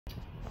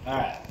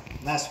Alright,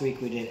 last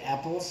week we did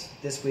apples.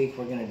 This week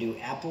we're going to do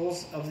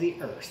apples of the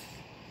earth.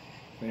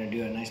 We're going to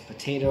do a nice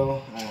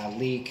potato,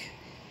 leek,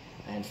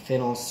 and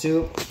fennel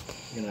soup.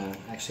 We're going to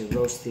actually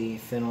roast the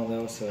fennel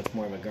though, so it's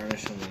more of a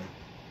garnish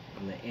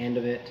on the end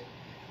of it.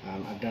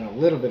 I've done a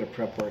little bit of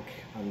prep work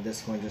on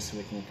this one just so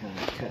we can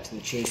kind of cut to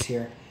the chase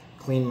here.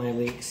 Clean my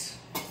leeks.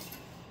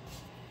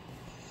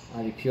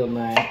 Already peeled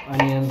my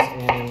onions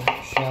and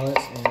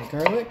shallots and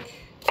garlic.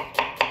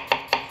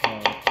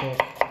 So quick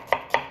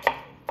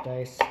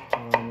dice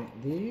on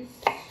these.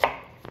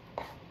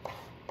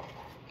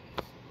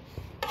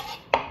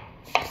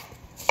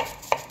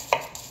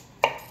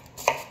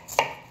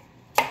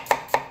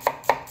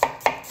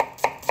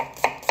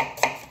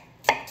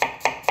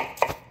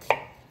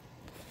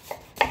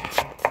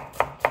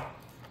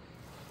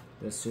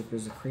 This soup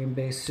is a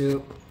cream-based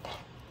soup.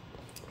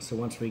 So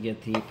once we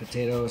get the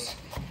potatoes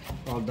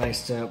all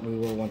diced up, we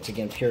will once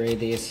again puree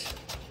these.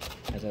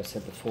 As I've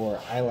said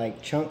before, I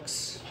like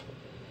chunks.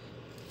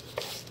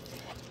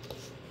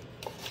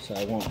 So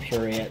I won't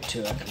puree it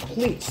to a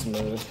complete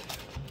smooth.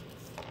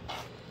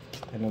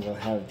 And then we'll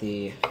have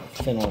the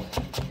fennel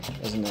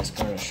as a nice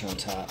garnish on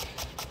top.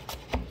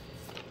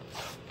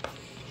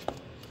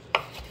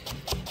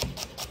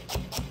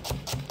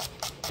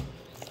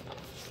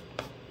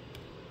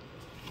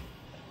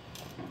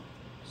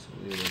 So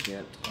we will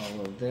get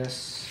all of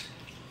this.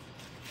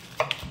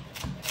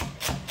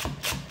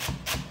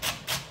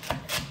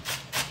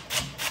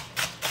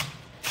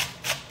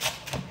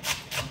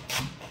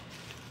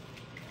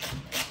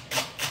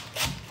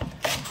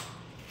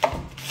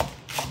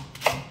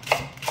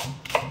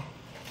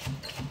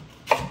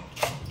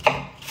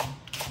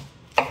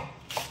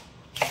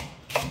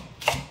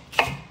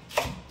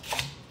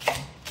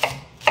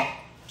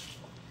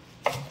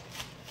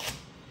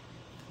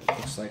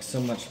 Looks like so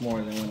much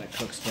more than when it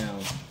cooks down.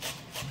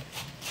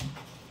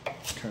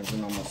 It turns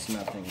in almost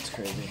nothing. It's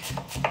crazy.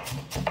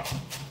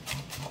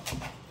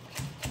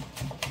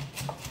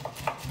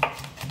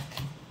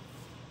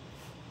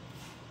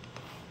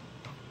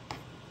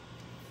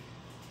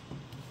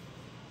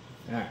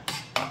 Alright,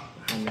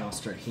 and now I'll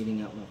start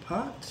heating up my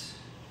pot.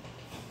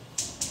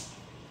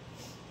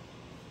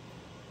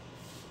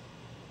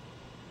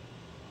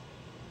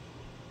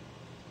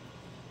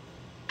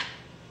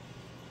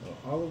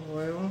 Olive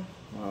oil.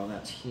 While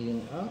that's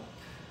heating up,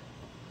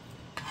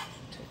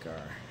 take our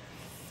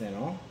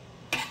fennel.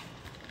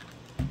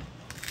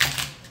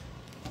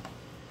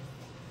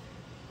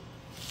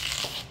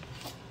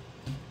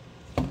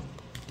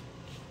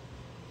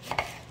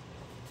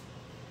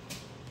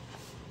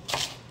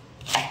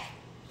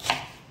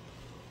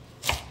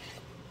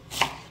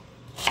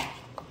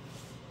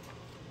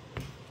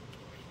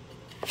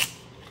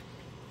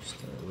 Just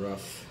a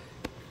rough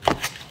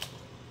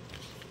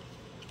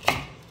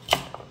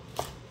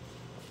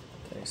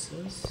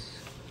dices.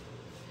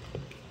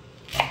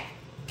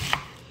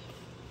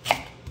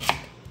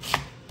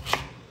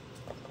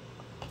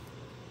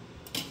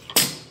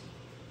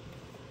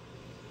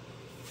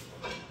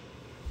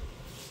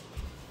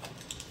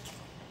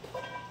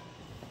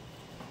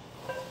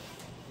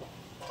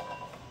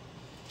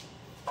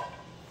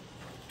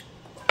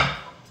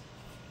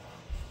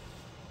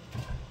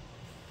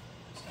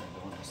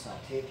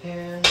 Saute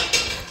pan,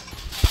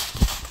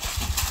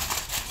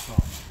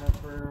 salt and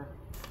pepper,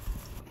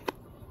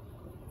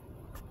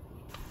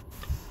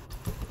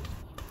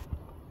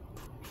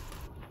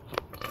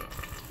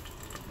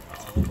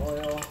 olive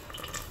oil,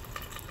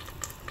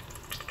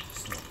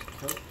 smoke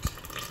coat,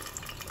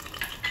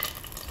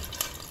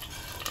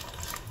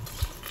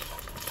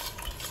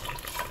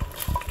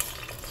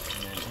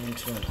 and then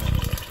into an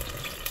oven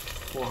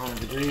 400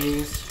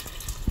 degrees,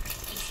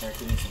 and start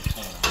getting some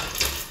color.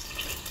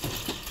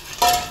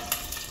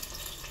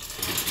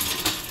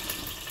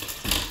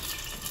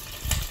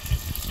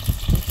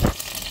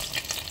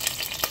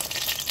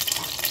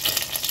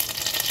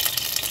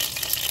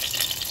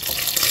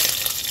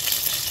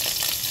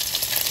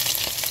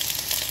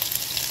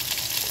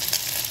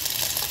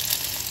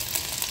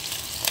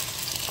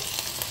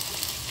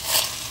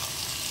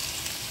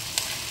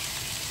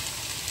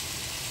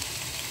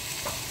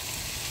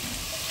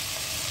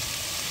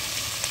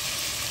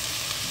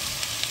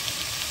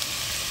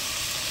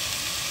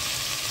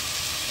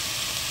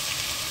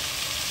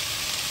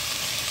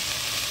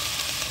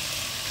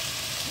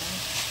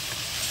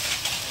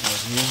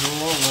 As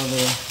usual,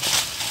 another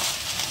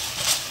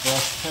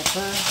fresh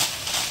pepper,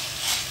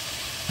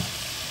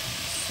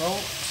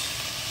 salt,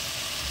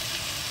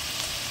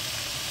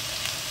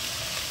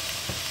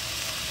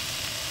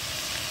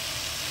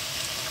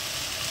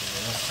 and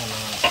this time I'm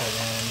going to put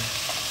in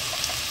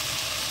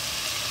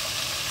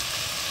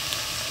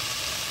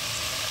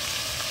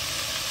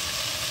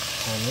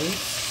corn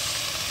leeks.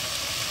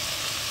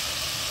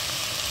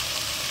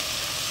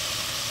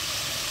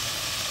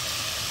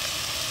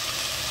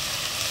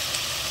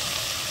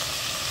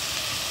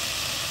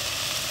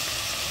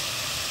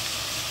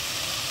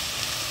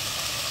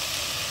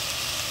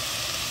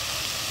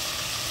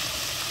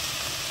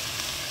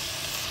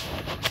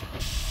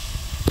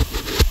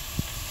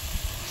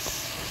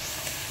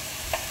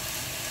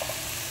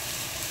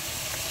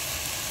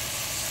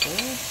 I'm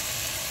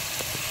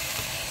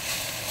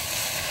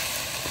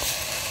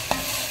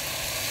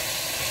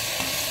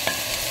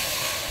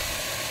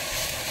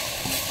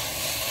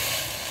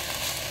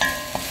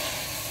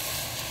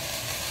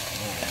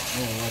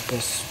gonna let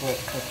this split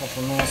for a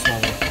couple minutes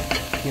while we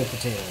peel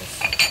potatoes.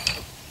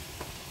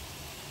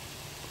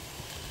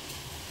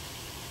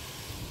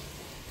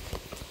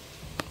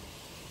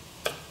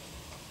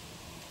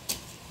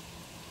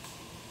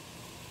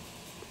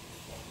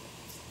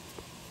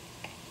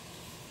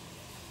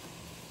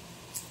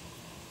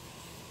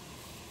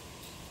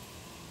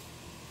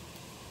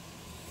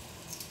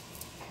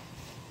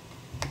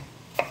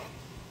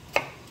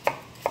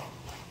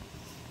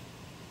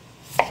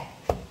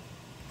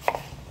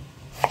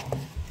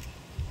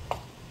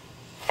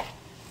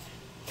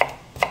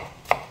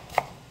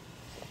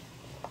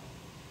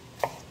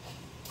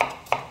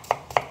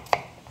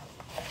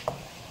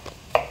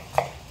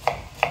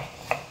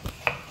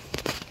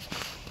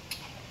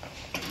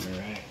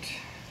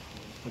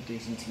 Put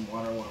these in some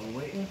water while we're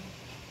waiting.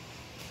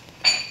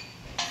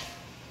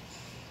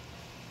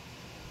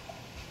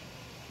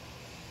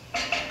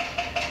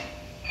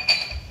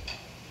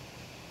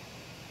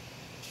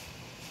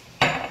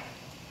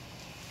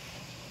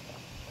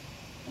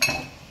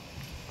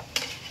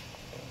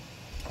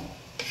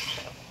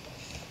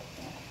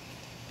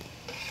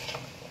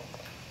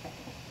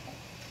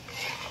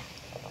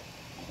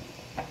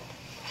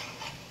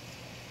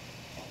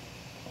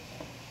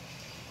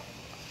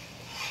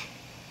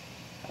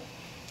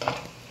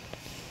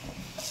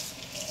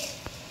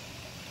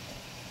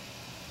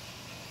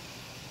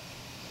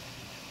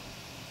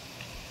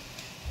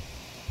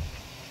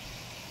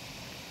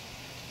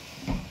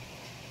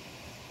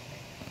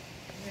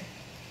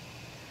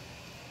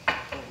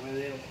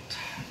 They'll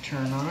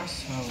turn on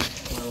us while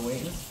we're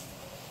waiting.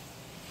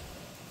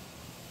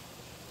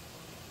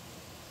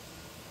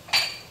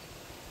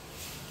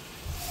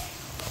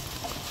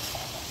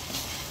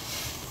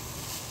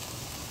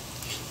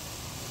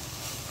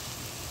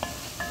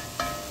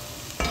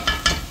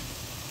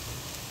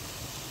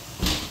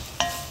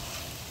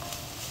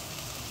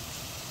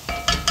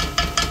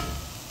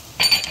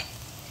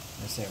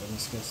 That's it. When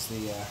this gets the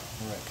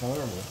right color,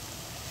 we'll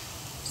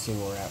see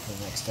where we're at for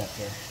the next step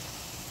here.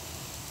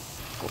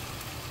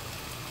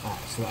 Alright,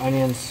 so the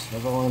onions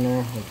are all in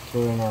there. We'll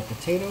throw in our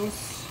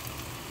potatoes.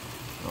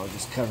 I'll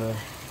just cover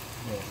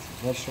with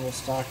vegetable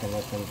stock and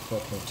let them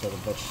cook until the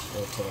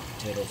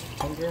potatoes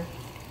are tender.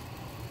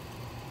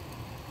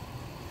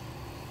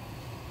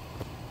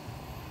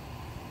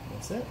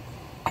 That's it.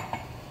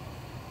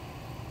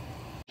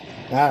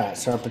 Alright,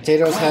 so our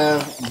potatoes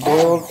have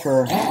boiled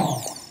for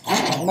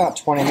about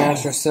 20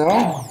 minutes or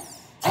so.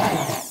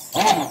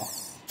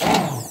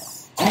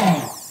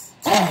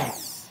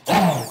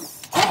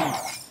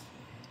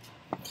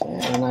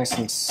 Nice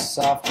and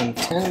soft and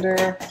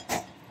tender.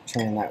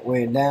 Turn that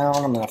way down.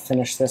 I'm going to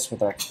finish this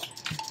with a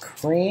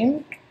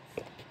cream.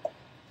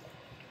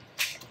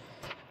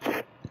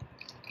 There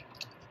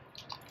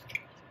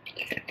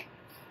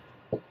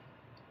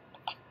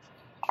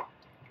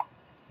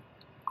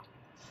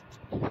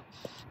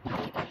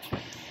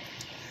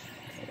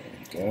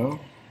we go.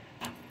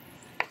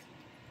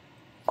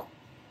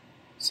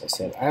 As I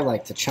said, I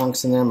like the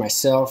chunks in there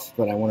myself,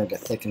 but I wanted to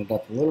thicken it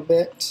up a little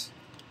bit.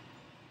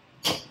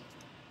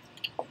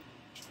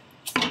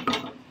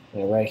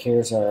 And right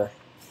here's our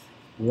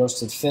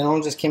roasted fennel,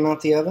 just came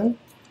out the oven.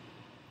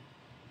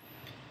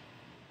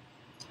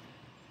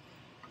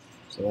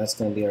 So that's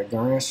going to be our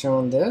garnish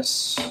on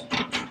this.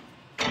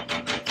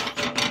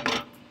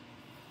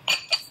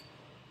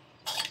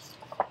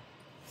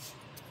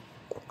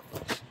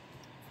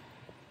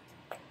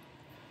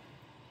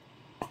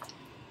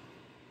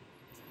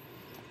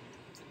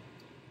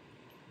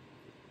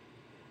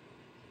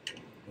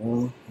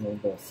 A little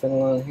bit of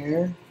fennel on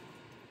here.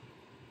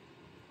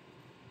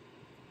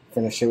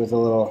 Finish it with a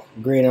little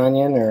green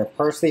onion or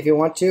parsley if you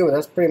want to, but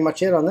that's pretty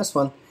much it on this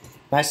one.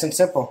 Nice and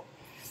simple.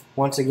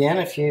 Once again,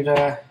 if you'd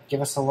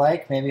give us a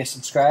like, maybe a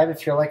subscribe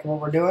if you're liking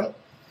what we're doing,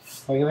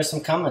 or give us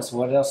some comments.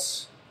 What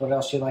else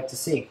you'd like to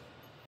see.